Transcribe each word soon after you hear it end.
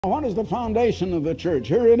What is the foundation of the church?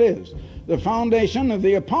 Here it is. The foundation of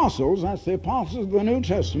the apostles, that's the apostles of the New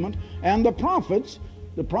Testament, and the prophets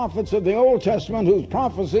of the Old Testament whose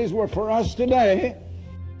prophecies were for us today,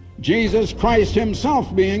 Jesus Christ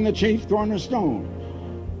himself being the chief cornerstone,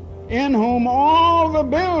 in whom all the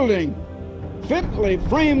building fitly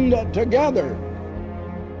framed together.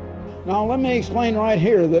 Now let me explain right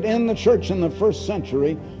here that in the church in the first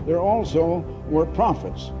century there also were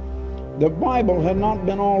prophets. The Bible had not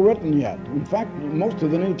been all written yet. In fact, most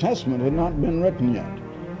of the New Testament had not been written yet.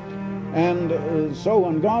 And so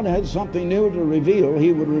when God had something new to reveal,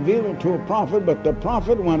 he would reveal it to a prophet, but the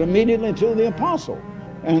prophet went immediately to the apostle.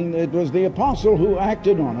 And it was the apostle who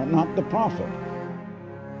acted on it, not the prophet.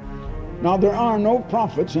 Now there are no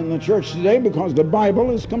prophets in the church today because the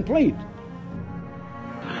Bible is complete.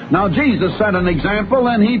 Now Jesus set an example,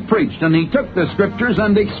 and he preached, and he took the scriptures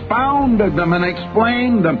and expounded them and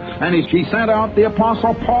explained them, and he sent out the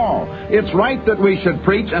Apostle Paul. It's right that we should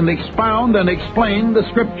preach and expound and explain the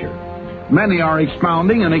scripture. Many are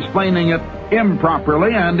expounding and explaining it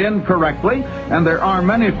improperly and incorrectly, and there are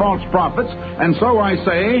many false prophets, and so I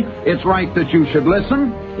say it's right that you should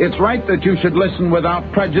listen. It's right that you should listen without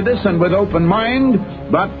prejudice and with open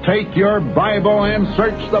mind, but take your Bible and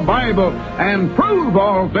search the Bible and prove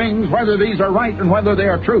all things, whether these are right and whether they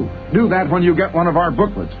are true. Do that when you get one of our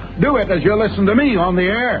booklets. Do it as you listen to me on the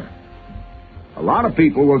air. A lot of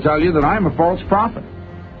people will tell you that I'm a false prophet.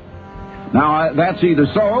 Now, that's either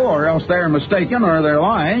so, or else they're mistaken, or they're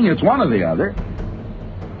lying. It's one or the other.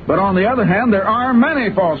 But on the other hand, there are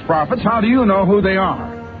many false prophets. How do you know who they are?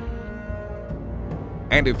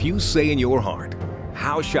 And if you say in your heart,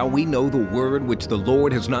 how shall we know the word which the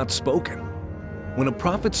Lord has not spoken? When a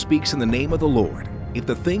prophet speaks in the name of the Lord, if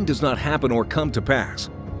the thing does not happen or come to pass,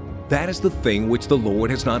 that is the thing which the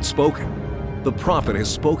Lord has not spoken. The prophet has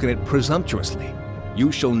spoken it presumptuously.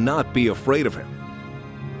 You shall not be afraid of him.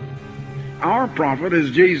 Our prophet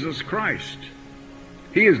is Jesus Christ.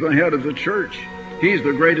 He is the head of the church. He's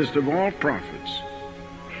the greatest of all prophets.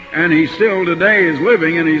 And he still today is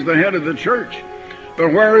living, and he's the head of the church.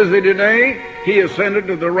 But where is he today? He ascended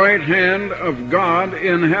to the right hand of God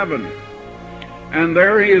in heaven. And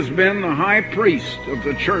there he has been the high priest of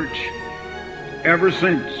the church ever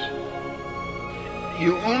since.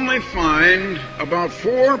 You only find about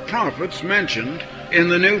 4 prophets mentioned in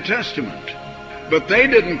the New Testament. But they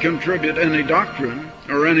didn't contribute any doctrine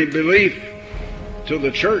or any belief to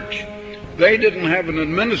the church. They didn't have an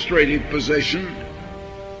administrative position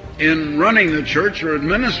in running the church or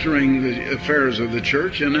administering the affairs of the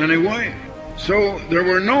church in any way. So there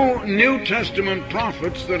were no New Testament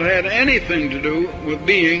prophets that had anything to do with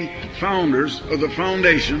being founders of the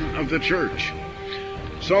foundation of the church.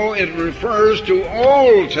 So it refers to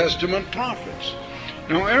Old Testament prophets.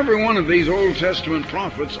 Now, every one of these Old Testament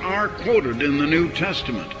prophets are quoted in the New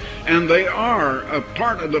Testament, and they are a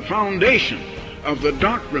part of the foundation of the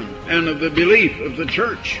doctrine and of the belief of the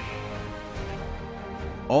church.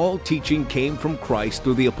 All teaching came from Christ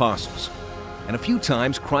through the apostles, and a few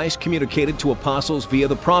times Christ communicated to apostles via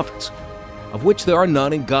the prophets, of which there are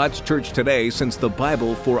none in God's church today, since the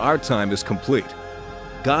Bible for our time is complete.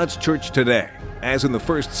 God's church today, as in the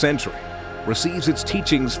first century, receives its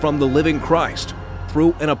teachings from the living Christ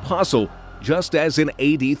through an apostle, just as in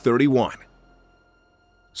AD 31.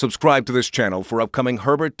 Subscribe to this channel for upcoming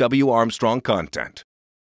Herbert W. Armstrong content.